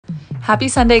Happy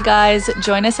Sunday, guys!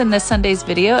 Join us in this Sunday's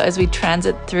video as we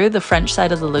transit through the French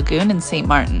side of the lagoon in St.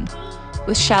 Martin.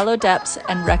 With shallow depths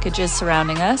and wreckages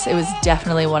surrounding us, it was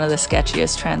definitely one of the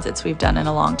sketchiest transits we've done in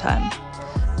a long time.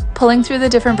 Pulling through the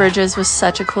different bridges was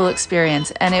such a cool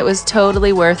experience, and it was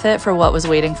totally worth it for what was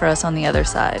waiting for us on the other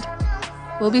side.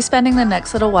 We'll be spending the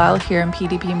next little while here in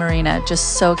PDP Marina,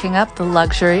 just soaking up the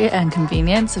luxury and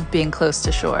convenience of being close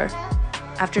to shore.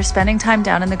 After spending time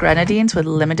down in the Grenadines with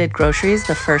limited groceries,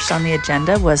 the first on the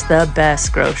agenda was the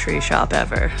best grocery shop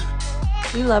ever.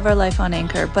 We love our life on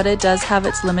anchor, but it does have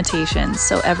its limitations,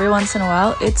 so every once in a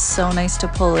while, it's so nice to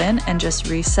pull in and just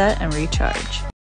reset and recharge.